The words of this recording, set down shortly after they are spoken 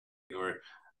where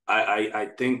I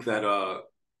think that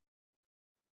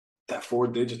that 4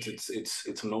 digits,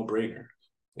 it's a no-brainer.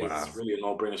 Wow. It's really a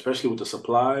no-brainer, especially with the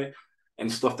supply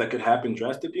and stuff that could happen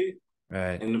drastically,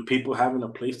 Right. and the people having a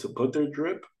place to put their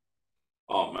drip.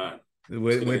 Oh man, it's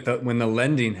With, gonna with get the when the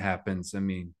lending happens, I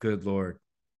mean, good Lord,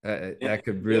 that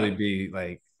could really yeah. be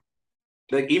like,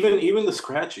 Like even the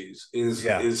scratchies is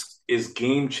yeah. is is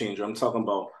game changer. I'm talking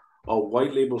about a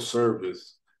white label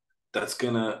service that's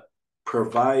gonna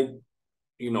provide,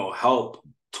 help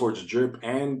towards drip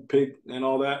and pick and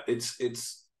all that.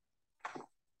 It's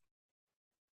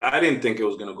I didn't think it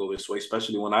was gonna go this way,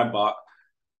 especially when I bought,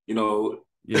 you know,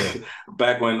 Yeah.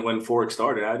 back when Forex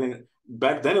started. I didn't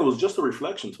back then it was just a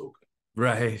reflection token.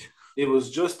 Right. It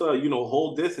was just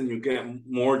hold this and you get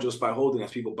more just by holding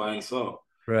as people buy and sell.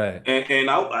 Right. And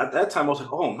at that time I was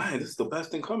like, oh man, this is the best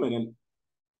thing coming.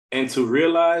 And to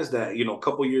realize that, a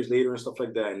couple years later and stuff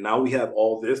like that, and now we have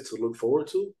all this to look forward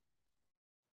to.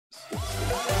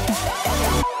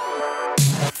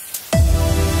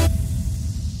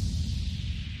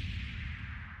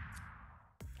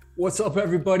 What's up,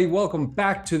 everybody? Welcome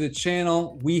back to the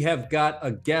channel. We have got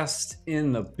a guest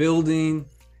in the building.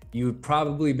 You've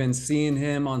probably been seeing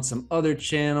him on some other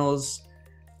channels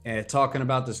and talking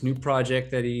about this new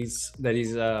project that he's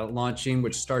launching,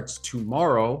 which starts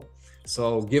tomorrow.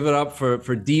 So give it up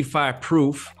for Defi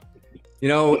Proof. You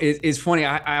know, it's funny.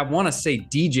 I want to say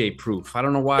DJ Proof. I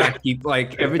don't know why I keep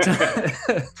like every time.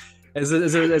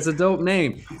 It's a dope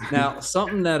name. Now,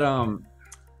 something that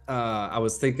I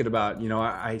was thinking about,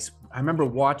 I remember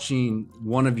watching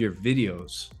one of your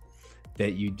videos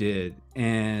that you did,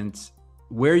 and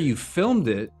where you filmed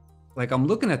it, like I'm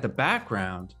looking at the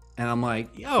background and I'm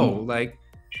like, yo, like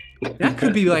that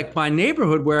could be like my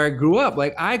neighborhood where I grew up.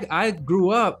 Like I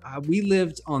grew up, we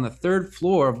lived on the 3rd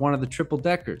floor of one of the triple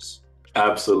deckers.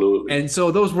 Absolutely. And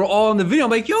so those were all in the video.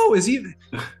 I'm like, yo, is he?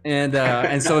 And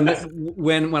so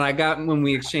when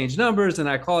we exchanged numbers and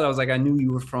I called, I was like, I knew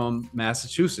you were from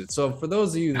Massachusetts. So for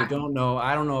those of you that don't know,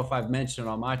 I don't know if I've mentioned it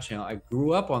on my channel, I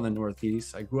grew up on the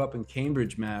Northeast. I grew up in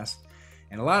Cambridge, Mass.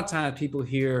 And a lot of times people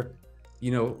hear,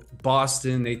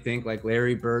 Boston, they think like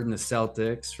Larry Bird and the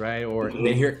Celtics, right? Or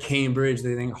they hear Cambridge,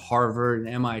 they think Harvard and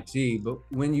MIT. But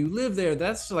when you live there,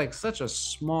 that's like such a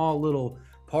small little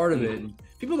part of it.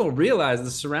 People don't realize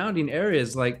the surrounding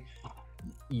areas. Like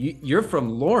you're from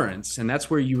Lawrence, and that's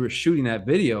where you were shooting that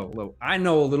video. Well, I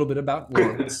know a little bit about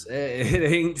Lawrence. It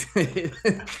ain't.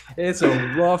 It's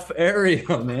a rough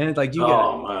area, man. Like you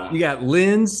got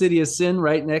Lynn, City of Sin,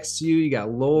 right next to you. You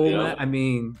got Lowell. Yeah. I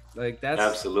mean, like that's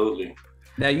Absolutely.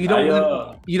 Now you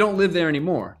don't live there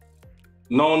anymore.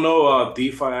 No.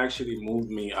 DeFi actually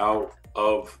moved me out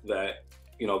of that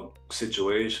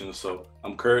situation. So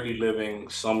I'm currently living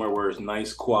somewhere where it's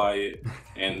nice, quiet,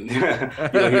 and you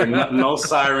hear no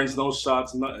sirens, no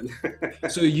shots, nothing.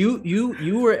 So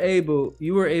you were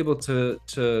able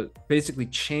to basically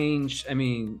change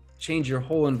your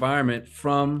whole environment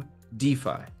from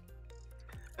DeFi.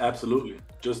 Absolutely,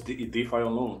 just DeFi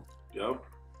alone. Yep.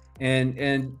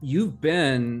 And you've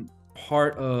been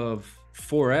part of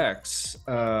Forex's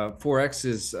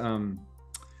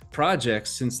projects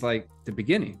since like the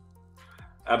beginning.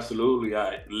 Absolutely.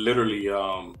 I literally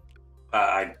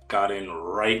I got in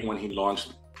right when he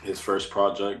launched his first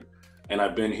project, and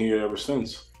I've been here ever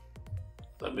since.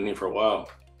 I've been here for a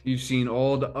while. You've seen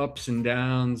all the ups and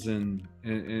downs and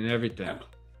everything.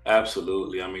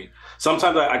 Absolutely. I mean,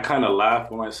 sometimes I kind of laugh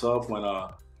with myself when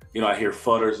I hear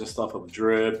futters and stuff of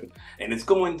drip and it's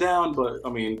going down, but I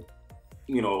mean,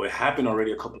 it happened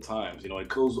already a couple of times. It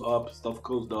goes up, stuff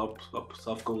goes up,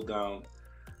 stuff goes down.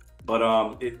 But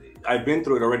I've been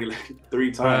through it already like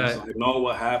 3 times. Right. So I know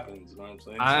what happens. You know what I'm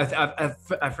saying?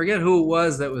 I forget who it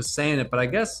was that was saying it, but I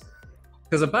guess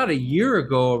because about a year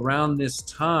ago around this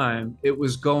time, it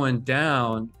was going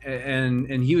down,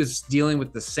 and he was dealing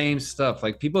with the same stuff.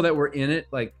 Like people that were in it,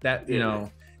 like that,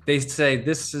 they say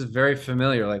this is very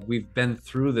familiar. Like we've been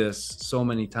through this so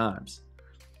many times.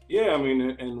 Yeah, I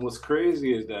mean, and what's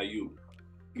crazy is that you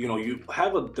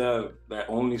have a dev that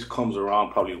only comes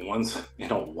around probably once in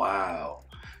a while.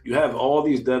 You have all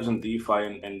these devs in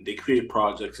DeFi and they create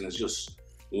projects and it's just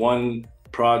one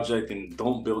project and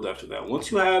don't build after that. Once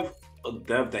you have a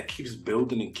dev that keeps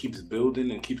building and keeps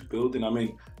building and keeps building, I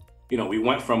mean, we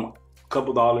went from a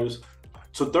couple dollars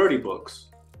to $30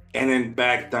 and then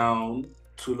back down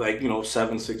to like,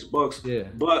 $7-6. Yeah.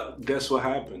 But guess what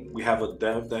happened? We have a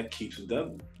dev that keeps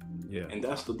deving. Yeah. And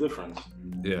that's the difference.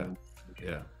 Yeah.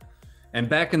 Yeah. And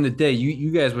back in the day,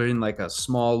 you guys were in like a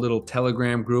small little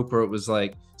Telegram group where it was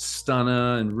like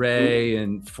Stunna and Ray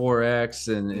and Forex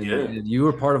and you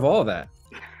were part of all of that.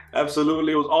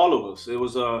 Absolutely. It was all of us. It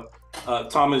was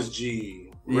Thomas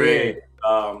G, Yeah. Ray,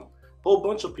 whole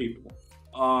bunch of people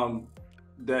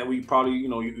that we probably,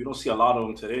 you don't see a lot of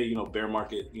them today. Bear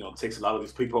market, takes a lot of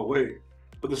these people away.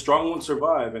 But the strong ones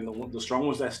survive, and the strong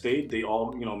ones that stayed, they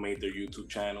all, made their YouTube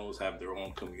channels, have their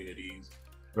own communities.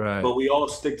 Right. But we all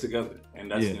stick together, and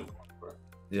that's the important part.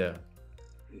 Yeah.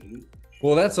 Mm-hmm.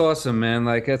 Well, that's awesome, man.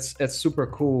 Like that's super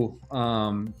cool.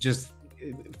 Just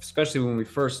especially when we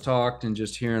first talked and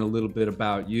just hearing a little bit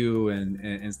about you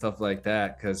and stuff like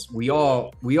that, because we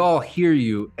all hear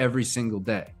you every single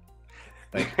day.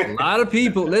 Like a lot of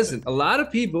people, listen, a lot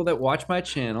of people that watch my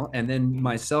channel, and then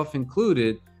myself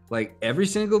included, like every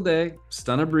single day,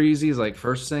 Stunner Breezy is like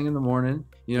first thing in the morning.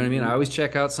 You know what I mean? I always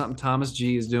check out something Thomas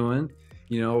G is doing.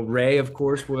 Ray, of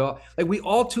course, we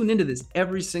all tune into this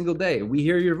every single day. We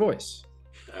hear your voice.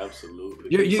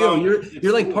 Absolutely.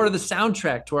 You're like part of the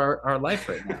soundtrack to our life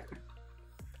right now.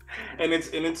 and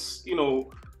it's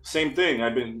same thing.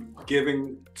 I've been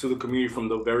giving to the community from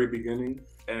the very beginning,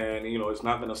 and it's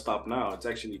not gonna stop now. It's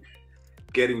actually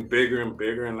getting bigger and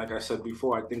bigger, and like I said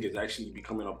before, I think it's actually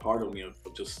becoming a part of me of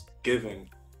just giving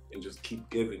and just keep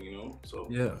giving. So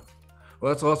yeah.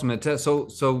 Well, that's awesome, man.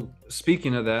 So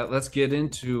speaking of that, let's get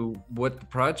into what the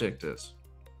project is.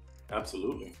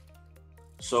 Absolutely.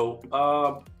 So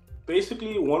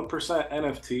basically 1%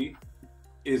 NFT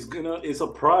is a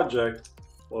project.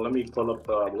 Well, let me pull up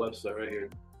the website right here.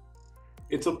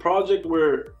 It's a project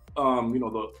where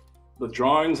the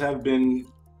drawings have been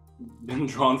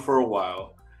drawn for a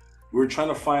while. We're trying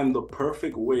to find the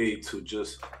perfect way to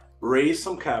just raise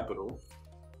some capital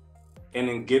and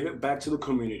then give it back to the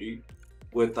community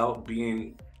without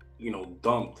being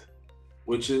dumped,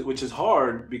 which is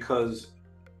hard because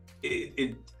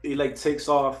it like takes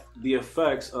off the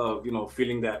effects of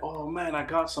feeling that, oh man, I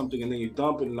got something, and then you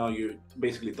dump it, and now you're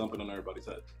basically dumping on everybody's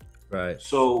head. Right.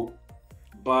 So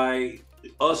by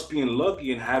us being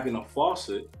lucky and having a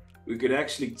faucet, we could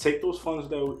actually take those funds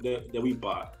that we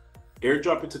bought,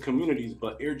 airdrop it to communities,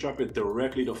 but airdrop it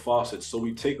directly to faucets, so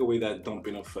we take away that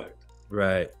dumping effect.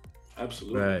 Right.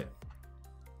 Absolutely. Right.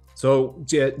 So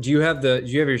do you have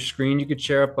your screen you could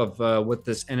share up of what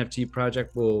this NFT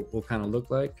project will kind of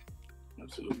look like?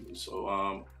 Absolutely.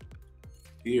 So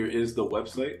here is the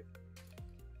website,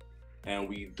 and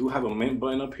we do have a mint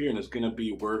button up here, and it's going to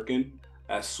be working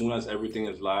as soon as everything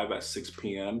is live at 6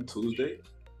 p.m. Tuesday.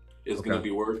 It's going to be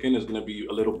working. It's going to be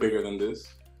a little bigger than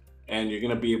this, and you're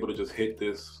going to be able to just hit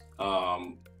this.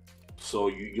 So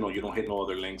you don't hit no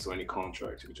other links or any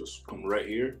contracts. You just come right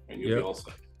here, and you'll be all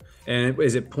set. And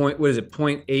is it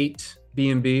 0.8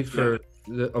 BNB for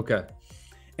the okay?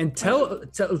 And tell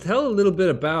a little bit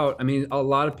about. I mean, a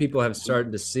lot of people have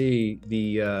started to see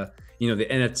the the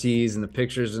NFTs and the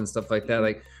pictures and stuff like that.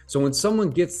 Like, so when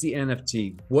someone gets the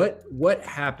NFT, what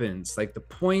happens? Like the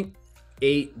 0.8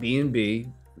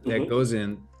 BNB that goes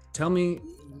in. Tell me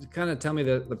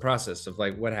the process of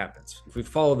like what happens if we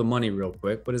follow the money real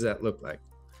quick. What does that look like?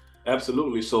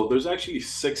 Absolutely. So there's actually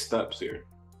 6 steps here.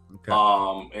 Okay.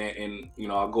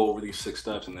 And I'll go over these 6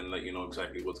 steps and then let you know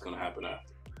exactly what's going to happen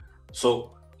after.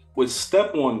 So with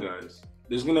step 1, guys,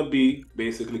 there's going to be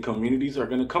basically communities are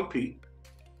going to compete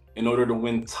in order to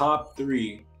win top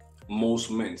 3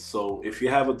 most mints. So if you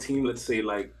have a team, let's say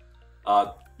like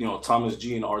Thomas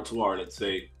G and R2R, let's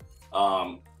say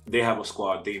they have a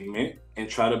squad, they mint and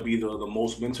try to be the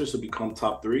most minters to become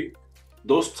top 3.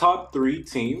 Those top 3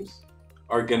 teams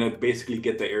are going to basically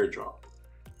get the airdrop.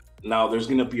 Now there's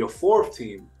going to be a 4th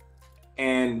team,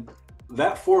 and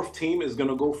that 4th team is going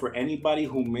to go for anybody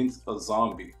who mints a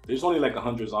zombie. There's only like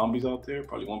 100 zombies out there,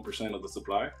 probably 1% of the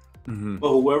supply. But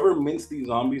whoever mints these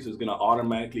zombies is going to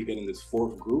automatically get in this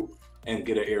 4th group and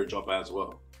get an airdrop as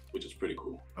well, which is pretty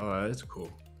cool. Oh, that's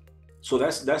cool. So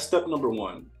that's step number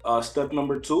 1. Step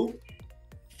number 2,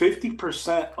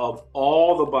 50% of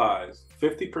all the buys,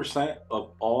 50%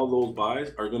 of all those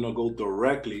buys are going to go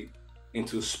directly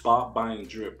into spot buy and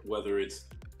drip, whether it's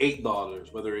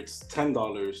 $8, whether it's $10,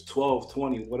 $12,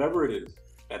 $20, whatever it is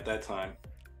at that time.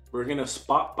 We're gonna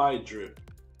spot buy drip.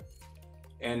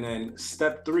 And then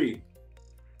step 3,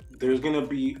 there's gonna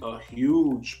be a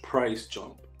huge price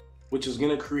jump, which is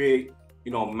gonna create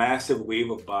a massive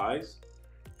wave of buys,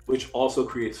 which also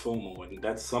creates FOMO. And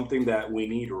that's something that we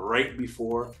need right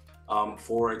before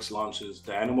Forex launches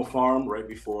the Animal Farm, right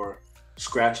before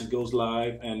Scratch goes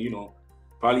live, and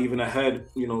probably even ahead,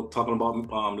 talking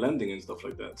about lending and stuff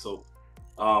like that. So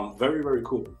very, very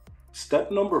cool.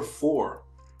 Step number 4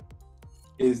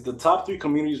 is the top 3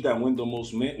 communities that win the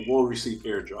most mint will receive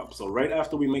airdrop. So right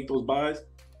after we make those buys,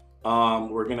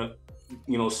 we're gonna,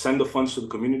 send the funds to the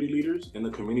community leaders, and the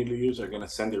community leaders are gonna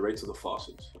send it right to the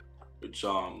faucets, which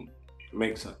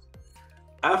makes sense.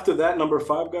 After that, number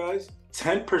 5, guys,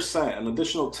 10%, an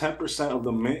additional 10% of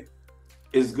the mint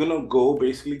is gonna go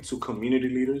basically to community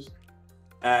leaders,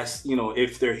 as you know,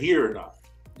 if they're here or not,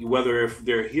 whether if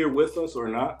they're here with us or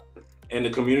not, and the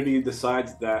community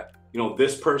decides that, you know,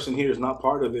 this person here is not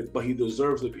part of it, but he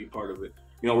deserves to be part of it,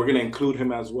 you know, we're gonna include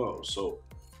him as well. So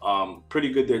pretty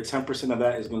good there. 10% of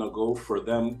that is gonna go for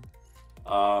them,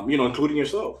 you know, including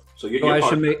yourself. So So you're I part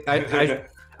should of make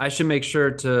it. I should make sure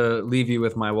to leave you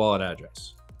with my wallet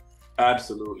address.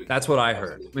 Absolutely. That's what I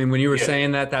heard. I mean, when you were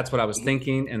saying that, that's what I was Mhm.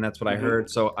 thinking, and that's what I Mhm. heard.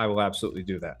 So I will absolutely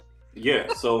do that.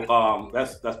 Yeah, so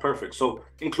that's perfect. So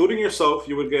including yourself,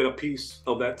 you would get a piece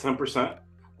of that 10%,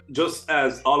 just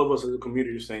as all of us as a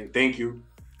community are saying thank you,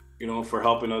 you know, for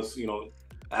helping us, you know,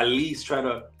 at least try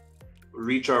to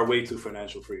reach our way to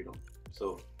financial freedom.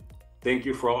 So thank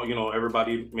you for all, you know,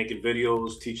 everybody making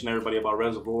videos, teaching everybody about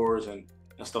reservoirs and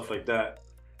stuff like that.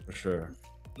 For sure.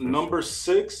 Number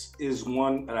 6 is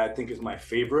one that I think is my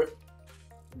favorite,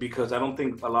 because I don't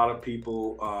think a lot of people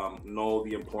know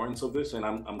the importance of this, and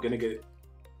I'm gonna get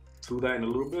to that in a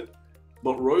little bit.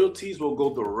 But royalties will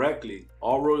go directly.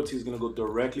 All royalties gonna go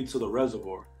directly to the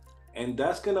reservoir, and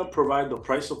that's gonna provide the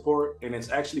price support, and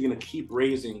it's actually gonna keep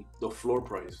raising the floor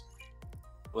price.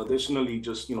 Additionally,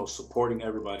 just, you know, supporting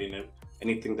everybody and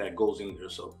anything that goes in there.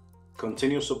 So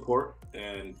continuous support,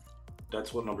 and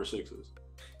that's what number 6 is.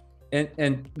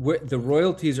 And the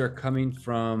royalties are coming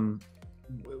from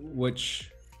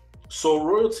which? So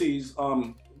royalties,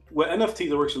 with NFTs,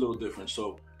 it works a little different.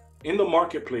 So in the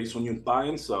marketplace, when you buy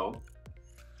and sell,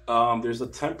 there's a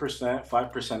 10%,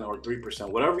 5%, or 3%,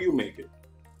 whatever you make it,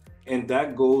 and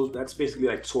that's basically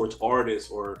like towards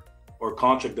artists or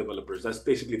contract developers. That's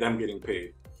basically them getting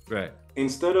paid. Right.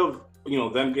 Instead of, you know,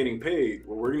 them getting paid,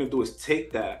 what we're gonna do is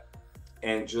take that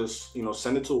and just, you know,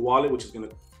 send it to a wallet, which is gonna,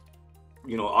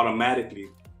 you know, automatically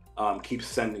keep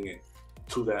sending it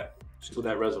to that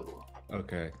reservoir.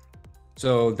 Okay.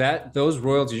 So those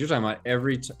royalties you're talking about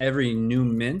every new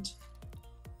mint?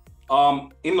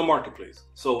 In the marketplace.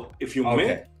 So if you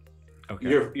mint,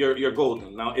 you're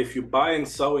golden. Now, if you buy and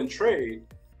sell and trade,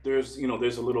 there's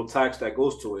a little tax that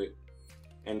goes to it,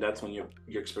 and that's when you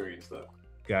experience that.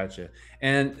 Gotcha.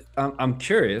 And I'm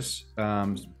curious,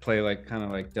 play like kind of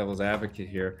like devil's advocate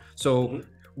here. So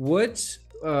what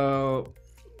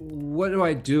do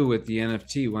I do with the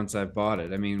NFT once I've bought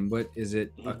it? I mean, what is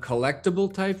it, a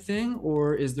collectible type thing,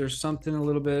 or is there something a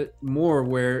little bit more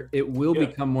where it will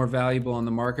become more valuable on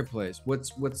the marketplace? What's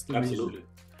the Absolutely. reason?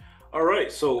 All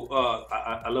right. So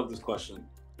I love this question,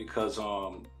 because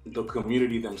the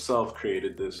community themselves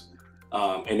created this,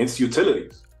 and it's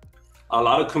utilities. A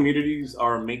lot of communities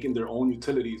are making their own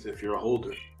utilities if you're a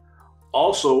holder.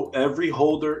 Also, every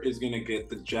holder is going to get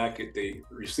the jacket they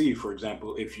receive. For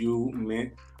example, if you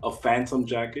mint a phantom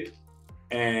jacket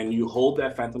and you hold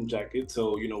that phantom jacket,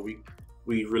 so, you know,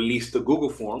 we release the Google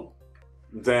form,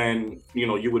 then, you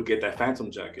know, you would get that phantom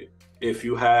jacket. If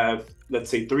you have, let's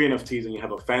say, 3 NFTs and you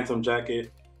have a phantom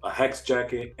jacket, a hex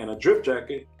jacket, and a drip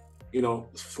jacket, you know,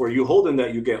 for you holding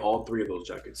that, you get all 3 of those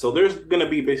jackets. So there's going to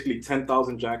be basically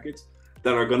 10,000 jackets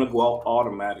that are going to go out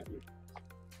automatically.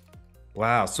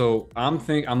 Wow. So I'm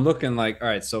looking like, all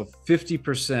right, so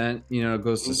 50%, you know,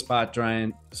 goes to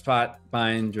spot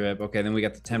buying drip. Okay. Then we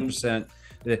got the 10%.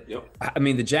 I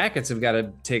mean, the jackets have got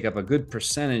to take up a good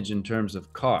percentage in terms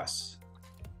of costs.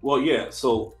 Well, yeah.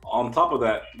 So on top of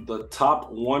that, the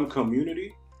top 1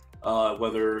 community,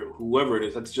 whoever it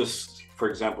is, that's just, for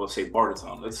example, let's say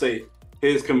Bartertown. Let's say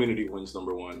his community wins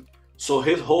number 1. So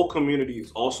his whole community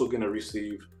is also going to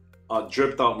receive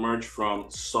dripped out merch, from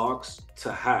socks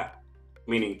to hat,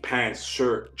 meaning pants,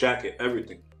 shirt, jacket,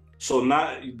 everything. So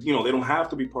not, you know, they don't have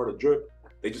to be part of drip.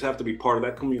 They just have to be part of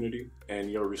that community,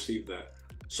 and you'll receive that.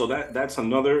 So that's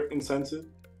another incentive.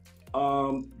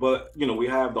 But, you know, we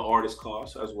have the artist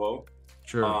cost as well,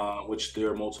 sure, which there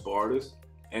are multiple artists,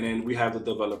 and then we have the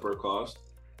developer cost.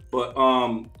 But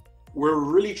we're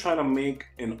really trying to make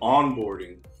an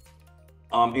onboarding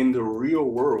in the real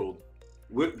world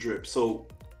with drip. So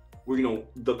we're, you know,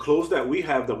 the clothes that we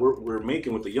have that we're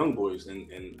making with the young boys,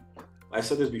 and I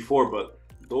said this before, but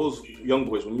those young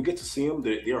boys, when you get to see them,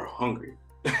 they are hungry.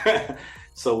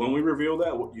 So when we reveal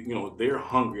that, you know, they're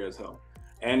hungry as hell,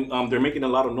 and they're making a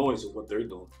lot of noise of what they're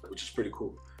doing, which is pretty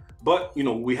cool. But, you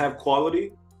know, we have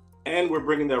quality, and we're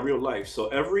bringing that real life. So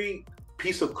every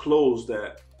piece of clothes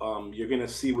that you're gonna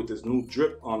see with this new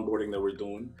drip onboarding that we're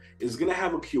doing is gonna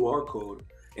have a QR code,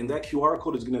 and that QR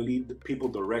code is gonna lead the people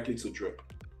directly to drip,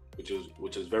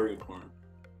 which is very important.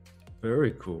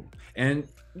 Very cool. And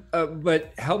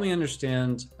but help me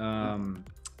understand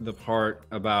the part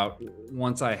about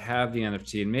once I have the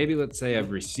NFT, and maybe let's say I've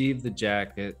received the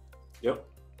jacket. Yep.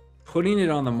 putting it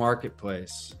on the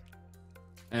marketplace,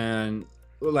 and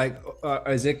like,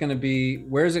 is it going to be,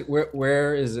 where is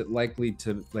it likely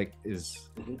to, like, is,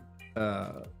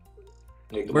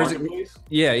 like the where's marketplace? it?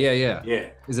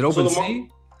 Yeah. Is it open sea?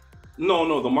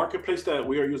 No, the marketplace that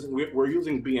we are using, we're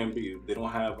using BNB. They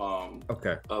don't have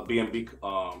Okay. BNB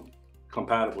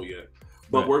compatible yet,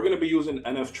 but we're going to be using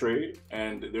NF Trade,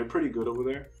 and they're pretty good over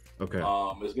there. Okay.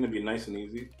 It's going to be nice and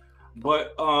easy.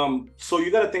 But so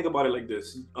you got to think about it like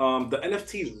this. The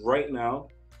NFTs right now,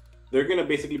 they're going to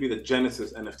basically be the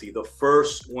Genesis NFT, the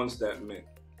first ones that mint.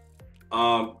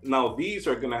 Now these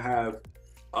are going to have,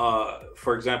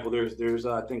 for example, there's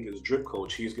I think it's Drip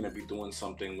Coach. He's going to be doing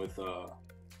something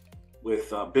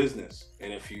with business,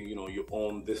 and if you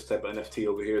own this type of NFT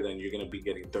over here, then you're going to be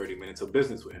getting 30 minutes of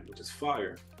business with him, which is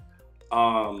fire.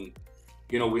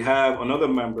 We have another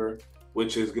member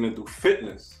which is going to do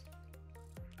fitness,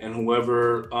 and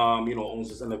whoever owns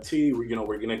this NFT, we're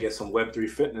going to get some Web3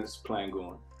 fitness plan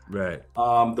going. Right.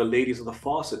 The ladies of the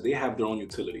Faucet, they have their own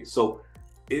utility. So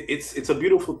it's a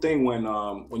beautiful thing when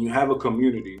you have a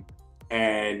community,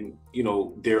 and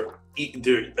they're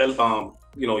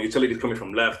utilities coming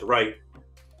from left, right.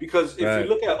 Because if you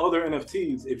look at other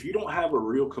NFTs, if you don't have a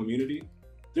real community,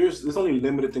 there's only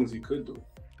limited things you could do,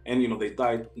 and they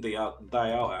die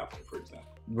out after, for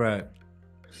example. Right.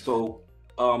 So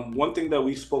one thing that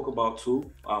we spoke about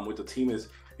too with the team is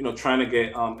trying to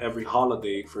get every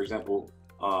holiday, for example,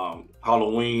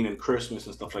 Halloween and Christmas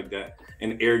and stuff like that,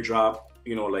 and airdrop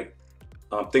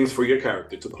things for your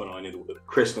character to put on, with the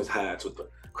Christmas hats with the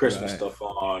Christmas stuff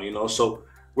on, so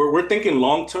we're thinking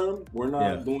long term. We're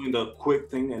not doing the quick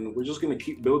thing, and we're just going to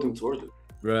keep building towards it.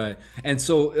 Right. And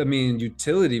so, I mean,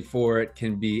 utility for it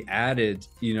can be added,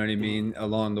 you know what I mean,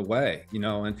 along the way, and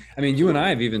I mean, you and I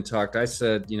have even talked. I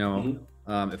said,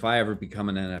 if I ever become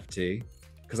an NFT,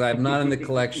 because I'm not in the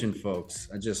collection, folks,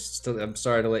 I'm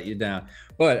sorry to let you down,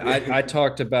 but I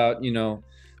talked about,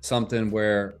 something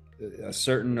where a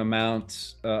certain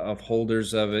amount of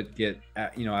holders of it get,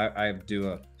 I do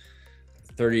a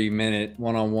 30-minute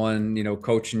one-on-one,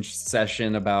 coaching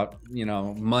session about,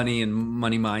 money and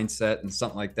money mindset and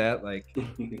something like that. Like,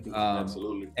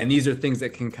 absolutely. And these are things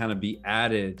that can kind of be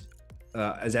added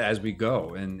as we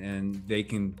go, and they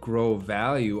can grow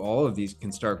value. All of these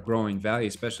can start growing value,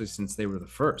 especially since they were the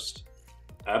first.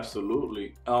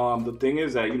 Absolutely. The thing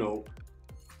is that,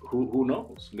 who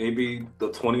knows? Maybe the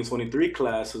 2023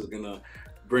 class is gonna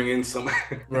bring in some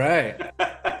right.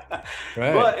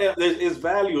 But there's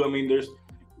value. I mean,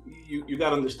 you got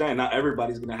to understand, not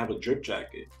everybody's gonna have a drip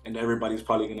jacket, and everybody's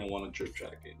probably gonna want a drip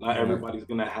jacket. Not everybody's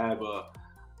gonna have a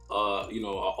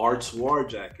Arts War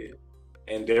jacket,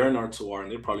 and they're an Arts War,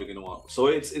 and they're probably gonna want. So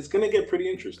it's gonna get pretty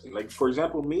interesting. Like, for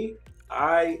example, me,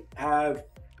 I have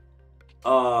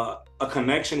a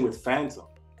connection with Phantom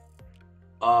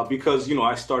because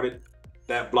I started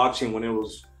that blockchain when it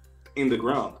was in the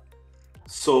ground.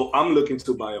 So I'm looking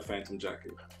to buy a Phantom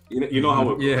jacket. You know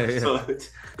how it goes. Yeah. So it's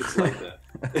like that.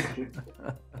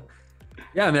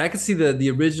 Yeah, I mean, I can see the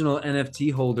original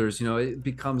NFT holders. It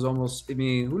becomes almost, I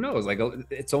mean, who knows, like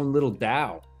its own little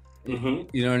DAO. You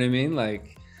know what I mean?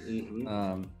 Like,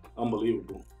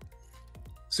 unbelievable.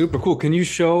 Super cool. Can you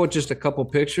show just a couple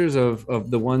pictures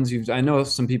of the ones I know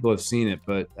some people have seen it,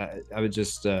 but I would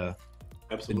just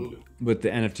absolutely what the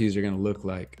NFTs are going to look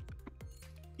like.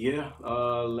 Yeah.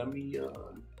 Let me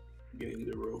get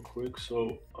into it real quick.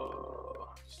 So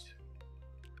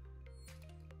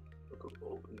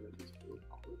open this real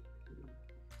quick.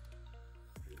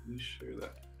 Let me share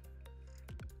that.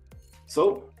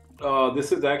 So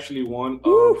this is actually one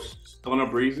of Stunner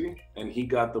Breezy, and he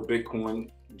got the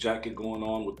Bitcoin jacket going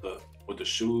on with the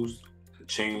shoes, the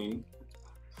chain,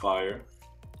 fire.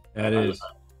 That is.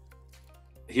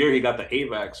 Here he got the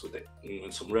AVAX with it,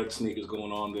 and some red sneakers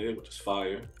going on there, which is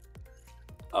fire.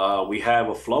 We have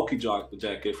a Floki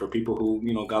jacket for people who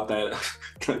got that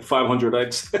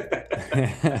 500x.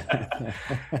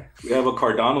 We have a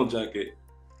Cardano jacket.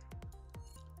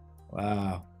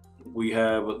 Wow. We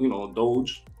have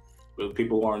Doge, for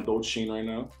people who are on Doge Chain right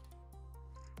now.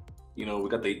 We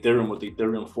got the Ethereum with the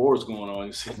Ethereum 4s going on.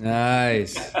 You see?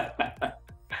 Nice.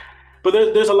 But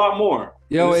there's a lot more.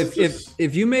 Yo,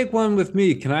 if you make one with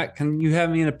me, can you have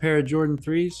me in a pair of Jordan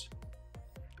 3s?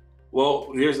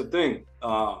 Well, here's the thing.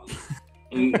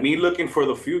 Me looking for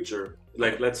the future,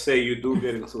 like let's say you do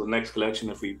get into the next collection,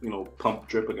 if we pump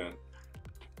drip again,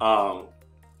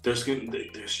 there's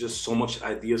just so much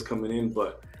ideas coming in,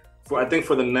 but I think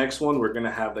for the next one we're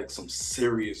gonna have like some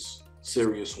serious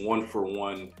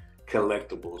 1-for-1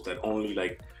 collectibles that only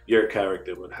your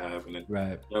character would have, and then, Right.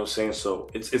 you know what I'm saying? So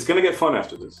it's gonna get fun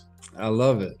after this. I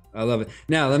love it. I love it.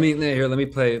 Now let me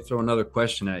throw another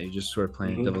question at you, just sort of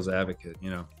playing devil's advocate,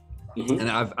 you know. And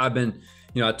I've been,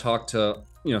 you know, I talked to,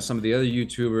 you know, some of the other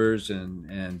YouTubers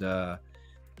and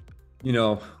you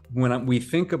know, when we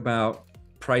think about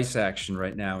price action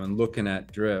right now and looking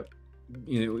at drip,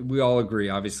 you know, we all agree,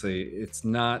 obviously, it's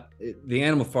not the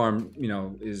animal farm, you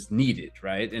know, is needed,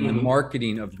 right? And the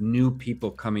marketing of new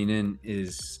people coming in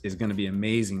is going to be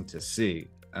amazing to see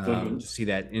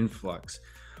that influx.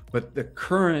 But the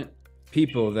current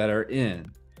people that are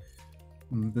in,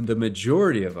 the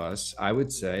majority of us, I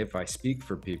would say, if I speak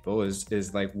for people,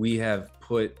 is like we have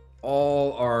put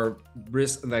all our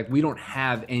risk, like we don't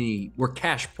have any, we're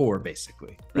cash poor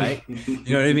basically, right? You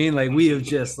know what I mean? Like we have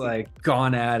just like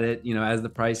gone at it, you know, as the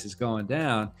price is going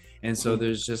down. And so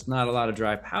there's just not a lot of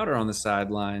dry powder on the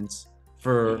sidelines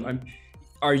for,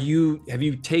 have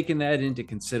you taken that into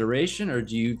consideration, or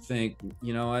do you think,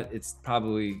 you know what, it's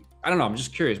probably, I don't know, I'm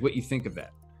just curious what you think of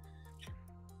that.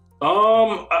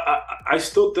 I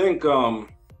still think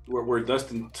we're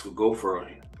destined to go for a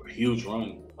huge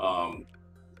run.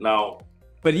 Now,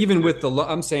 but even with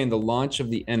I'm saying the launch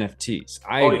of the NFTs,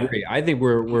 I agree. Yeah. I think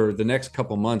we're the next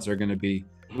couple months are going to be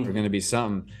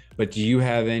something. But do you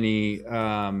have any?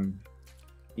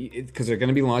 Because they're going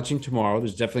to be launching tomorrow.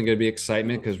 There's definitely going to be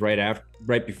excitement because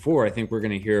right before, I think we're going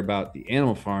to hear about the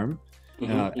animal farm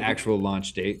actual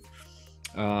launch date.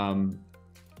 But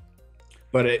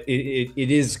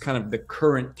it is kind of the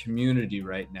current community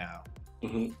right now,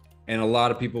 and a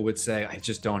lot of people would say, I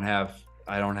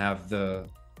don't have the,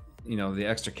 you know, the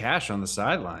extra cash on the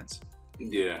sidelines.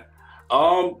 Yeah.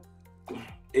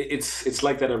 It's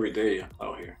like that every day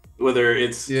out here, whether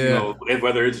it's, you know,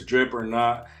 whether it's drip or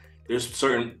not. There's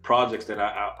certain projects that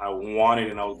I wanted,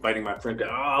 and I was biting my friend,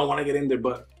 I want to get in there,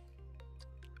 but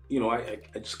you know, I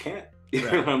just can't. You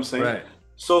know what I'm saying? Right.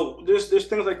 So there's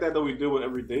things like that we do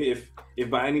every day. If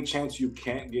by any chance you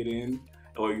can't get in,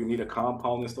 or you need a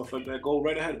compound and stuff like that, go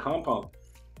right ahead, compound.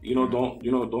 You know,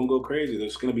 don't go crazy.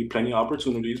 There's going to be plenty of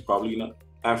opportunities, probably in the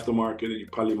aftermarket. You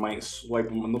probably might swipe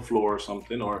them on the floor or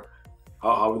something, or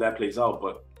however that plays out.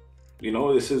 But, you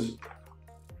know, this is,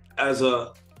 as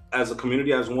a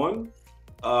community, as one,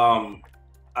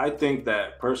 I think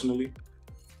that personally,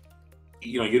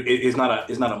 you know, it's not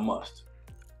a must.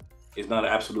 It's not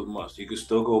an absolute must. You can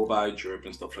still go buy drip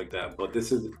and stuff like that. But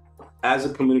this is, as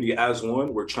a community, as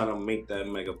one, we're trying to make that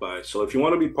mega buy. So if you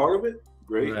want to be part of it,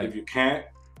 great. Right. If you can't,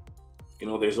 you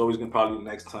know, there's always gonna probably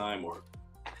next time. Or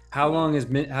how long is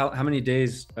mint? How many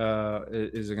days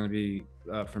is it gonna be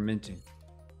for minting?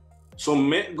 So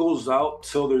mint goes out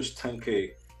till there's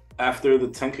 10K. After the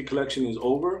 10K collection is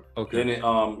over, then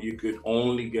you could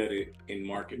only get it in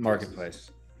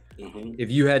marketplace. If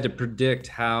you had to predict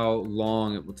how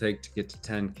long it will take to get to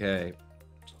 10K,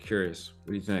 curious,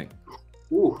 what do you think?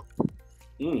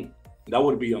 That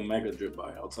would be a mega drip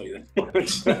buy, I'll tell you that. But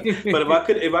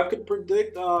if I could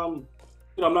predict, you know,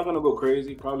 I'm not gonna go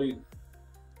crazy. Probably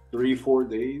 3-4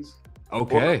 days.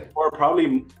 Okay. Or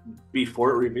probably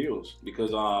before it reveals, because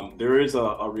there is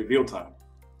a reveal time.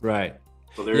 Right.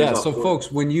 So so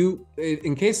folks, when you,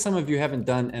 in case some of you haven't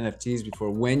done NFTs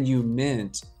before, when you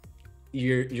mint,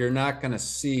 you're not gonna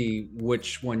see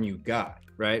which one you got,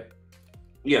 right?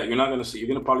 Yeah, you're not gonna see. You're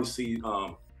gonna probably see,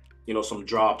 you know, some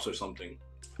drops or something.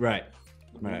 Right.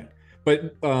 Right.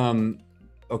 But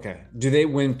okay. Do they,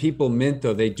 when people mint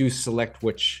though, they do select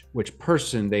which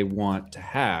person they want to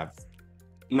have?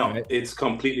 No, right? It's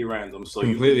completely random. So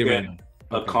completely you can get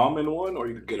a common one, or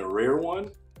you could get a rare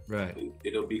one. Right.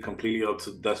 It'll be completely up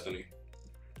to destiny.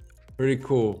 Pretty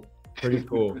cool. Pretty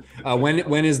cool.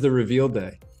 When is the reveal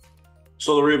day?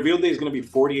 So the reveal day is going to be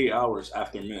 48 hours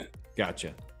after mint.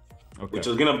 Gotcha. Okay. Which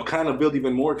is going to kind of build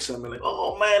even more excitement. Like,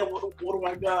 oh man, what do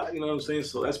I got? You know what I'm saying?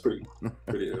 So that's pretty cool.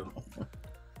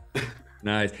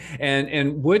 Nice.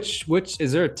 And which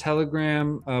is there a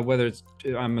Telegram? Whether it's,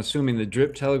 I'm assuming the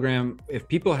drip Telegram. If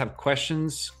people have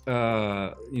questions, you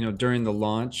know, during the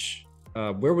launch,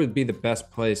 where would be the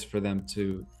best place for them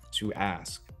to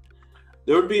ask?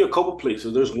 There would be a couple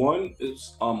places. There's one,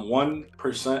 it's 1%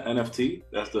 NFT.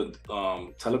 That's the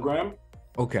Telegram.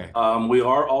 Okay. We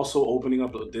are also opening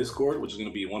up a Discord, which is going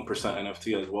to be 1%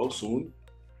 NFT as well soon,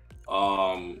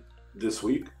 this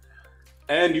week.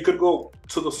 And you could go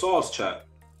to the Sauce chat,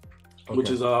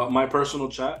 which is my personal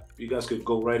chat. You guys could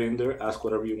go right in there, ask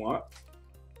whatever you want.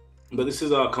 But this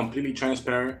is completely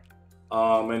transparent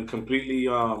and completely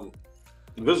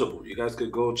visible. You guys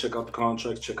could go check out the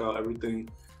contracts, check out everything,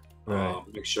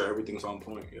 make sure everything's on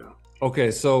point. Yeah.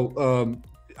 Okay, so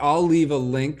I'll leave a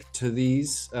link to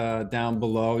these down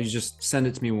below. You just send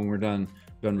it to me when we're done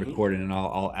been recording, and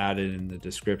I'll add it in the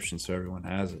description so everyone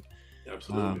has it.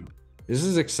 Absolutely. This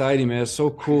is exciting, man. It's so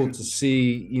cool to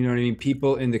see, you know what I mean,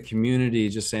 people in the community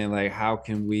just saying like, how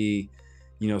can we,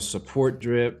 you know, support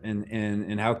drip,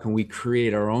 and how can we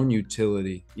create our own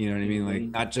utility? You know what I mean? Like,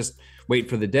 not just wait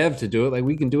for the dev to do it, like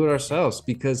we can do it ourselves,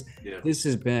 because this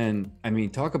has been, I mean,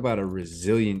 talk about a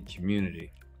resilient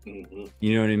community.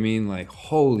 You know what I mean? Like,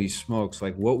 holy smokes,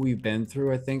 like what we've been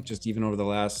through, I think just even over the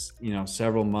last, you know,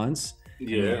 several months.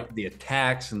 The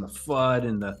attacks and the FUD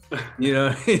and the, you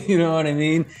know, you know what I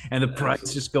mean? And the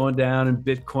price just going down and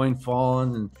Bitcoin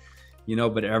falling, and, you know,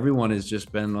 but everyone has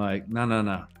just been like,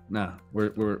 no, we're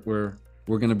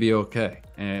going to be okay.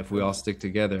 And if we all stick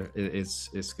together,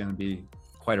 it's going to be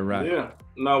quite a ride. Yeah.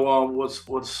 Now,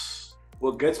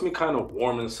 what gets me kind of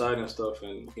warm inside and stuff,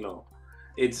 and, you know,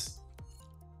 it's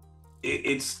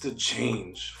the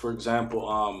change. For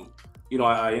example, you know,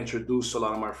 I introduced a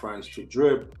lot of my friends to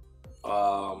drip,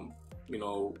 you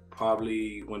know,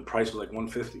 probably when price was like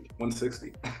 150,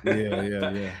 160.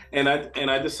 Yeah.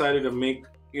 And I decided to make,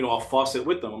 you know, a faucet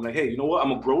with them. I'm like, hey, you know what? I'm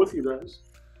gonna grow with you guys,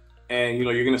 and, you know,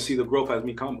 you're gonna see the growth as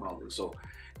me compounding. So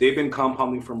they've been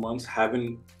compounding for months,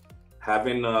 haven't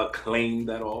claimed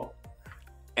at all,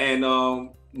 and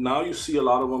now you see a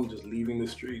lot of them just leaving the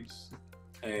streets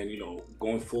and, you know,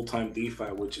 going full-time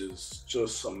DeFi, which is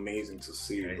just amazing to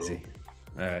see. Crazy.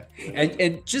 Bro. All right.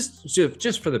 And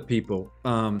just for the people,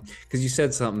 because you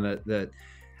said something that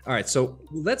all right, so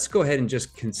let's go ahead and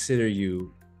just consider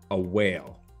you a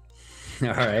whale. All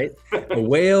right. A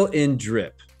whale in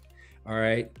drip. All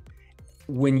right.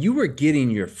 When you were getting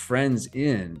your friends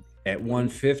in at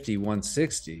 150,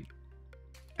 160,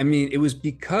 I mean, it was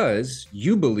because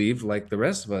you believed, like the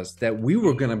rest of us, that we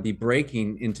were going to be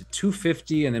breaking into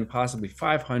 250 and then possibly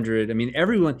 500. I mean,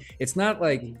 everyone, it's not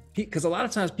like, because a lot of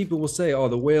times people will say, oh,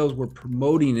 the whales were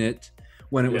promoting it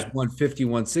when it was 150,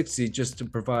 160, just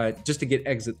to get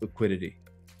exit liquidity,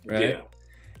 right? Yeah.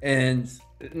 And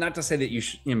not to say that you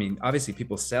should, I mean, obviously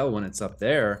people sell when it's up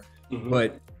there,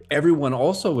 but everyone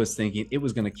also was thinking it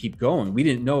was going to keep going. We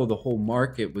didn't know the whole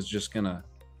market was just going to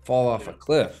fall off a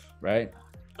cliff, right?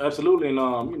 Absolutely, and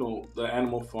you know, the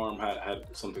animal farm had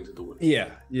something to do with it.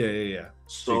 Yeah.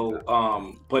 So,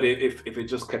 but if it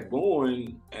just kept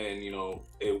going and, you know,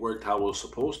 it worked how it was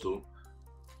supposed to,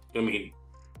 I mean,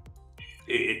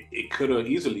 it could have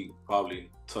easily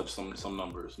probably touched some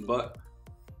numbers. But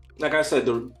like I said,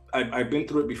 I've been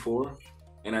through it before,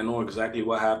 and I know exactly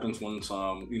what happens when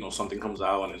you know, something comes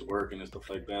out and it's working and stuff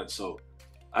like that. So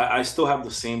I still have the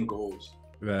same goals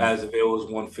as if it was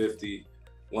 150.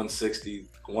 160,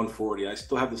 140. I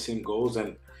still have the same goals,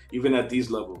 and even at these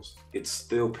levels, it's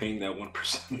still paying that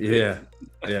 1%.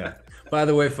 Yeah. By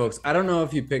the way, folks, I don't know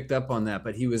if you picked up on that,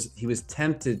 but he was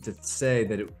tempted to say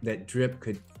that drip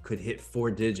could hit 4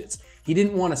 digits. He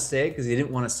didn't want to say it because he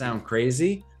didn't want to sound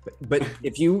crazy. But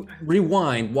if you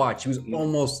rewind, watch, he was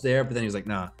almost there, but then he was like,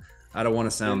 nah, I don't want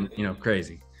to sound, you know,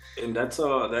 crazy. And that's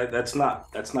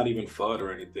not even FUD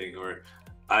or anything. Or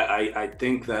I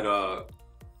think that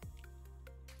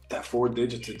that 4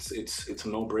 digits, it's a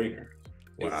no-brainer.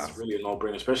 Wow. It's really a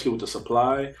no-brainer, especially with the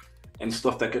supply and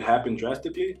stuff that could happen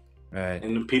drastically. Right.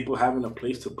 And the people having a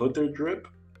place to put their drip.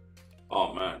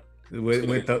 Oh man.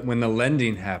 When the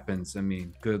lending happens, I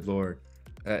mean, good Lord,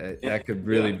 that could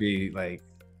really be like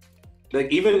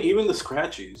even the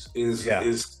scratchies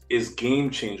is game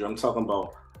changer. I'm talking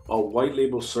about a white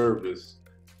label service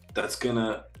that's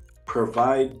gonna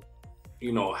provide,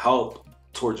 you know, help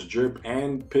towards drip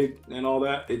and pig and all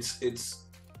that. It's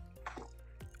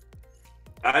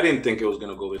I didn't think it was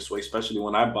gonna go this way, especially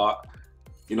when I bought,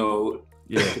 you know,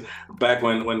 back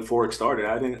when Forex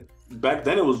started. Back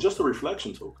then it was just a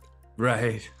reflection token.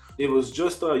 Right. It was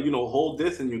just you know, hold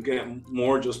this and you get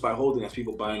more just by holding as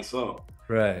people buy and sell.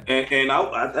 Right. And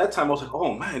at that time I was like,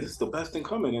 oh man, this is the best thing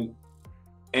coming.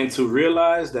 And to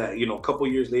realize that, you know, a couple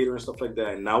years later and stuff like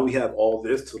that, and now we have all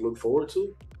this to look forward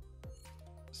to.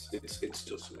 It's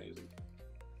just amazing.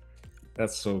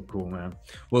 That's so cool, man.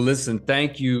 Well, listen,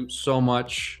 thank you so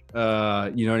much. You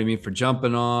know what I mean, for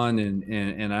jumping on,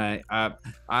 and I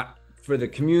for the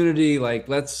community, like,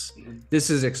 this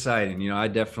is exciting. You know, I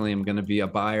definitely am going to be a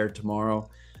buyer tomorrow.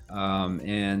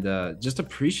 And just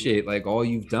appreciate like all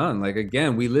you've done. Like,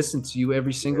 again, we listen to you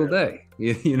every single day.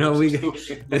 You know, it's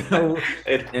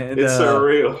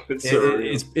surreal.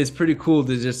 It's pretty cool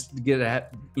to just get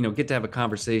to have a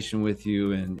conversation with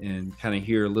you and kind of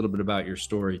hear a little bit about your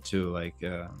story too. Like,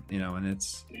 you know, and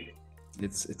it's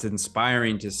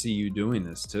inspiring to see you doing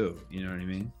this too. You know what I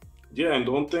mean? Yeah, and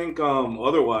don't think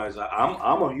otherwise.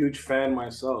 I'm a huge fan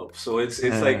myself. So it's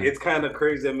like, it's kind of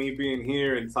crazy that me being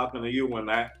here and talking to you when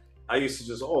I I used to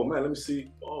just, oh man, let me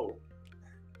see. Oh,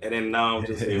 and then now I'm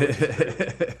just able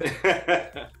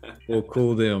to. Well,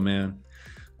 cool deal, man.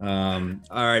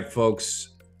 All right,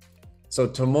 folks. So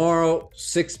tomorrow,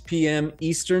 6 p.m.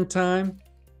 Eastern time.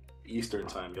 Eastern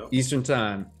time, yo. Eastern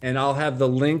time. And I'll have the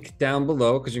link down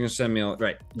below because you're going to send me all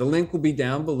right. The link will be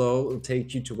down below. It'll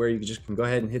take you to where you just can go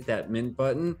ahead and hit that mint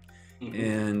button.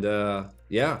 And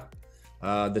yeah,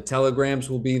 the telegrams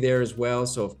will be there as well.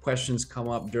 So if questions come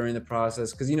up during the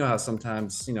process, because you know how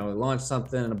sometimes, you know, launch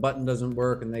something and a button doesn't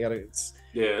work and they gotta,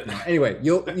 anyway,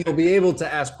 you'll be able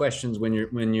to ask questions when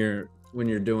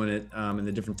you're doing it in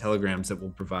the different telegrams that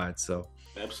we'll provide. So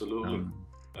absolutely.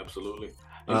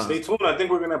 And stay tuned. I think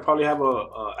we're gonna probably have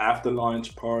a after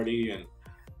launch party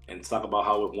and talk about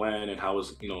how it went and how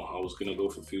it's gonna go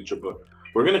for the future. But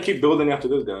we're gonna keep building after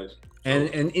this, guys. And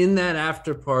in that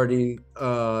after party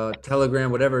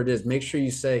telegram, whatever it is, make sure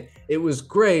you say it was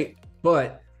great,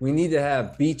 but we need to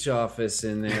have beach office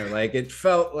in there. Like it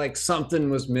felt like something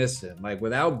was missing. Like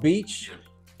without beach,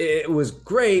 it was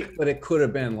great, but it could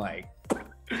have been like.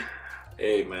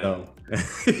 Hey man,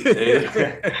 hey,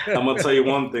 I'm gonna tell you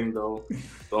one thing though.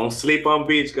 Don't sleep on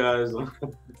beach, guys.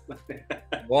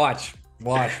 Watch.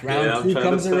 Round 2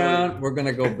 comes around, we're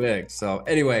gonna go big. So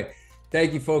anyway,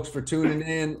 thank you folks for tuning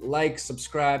in. Like,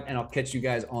 subscribe, and I'll catch you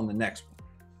guys on the next one.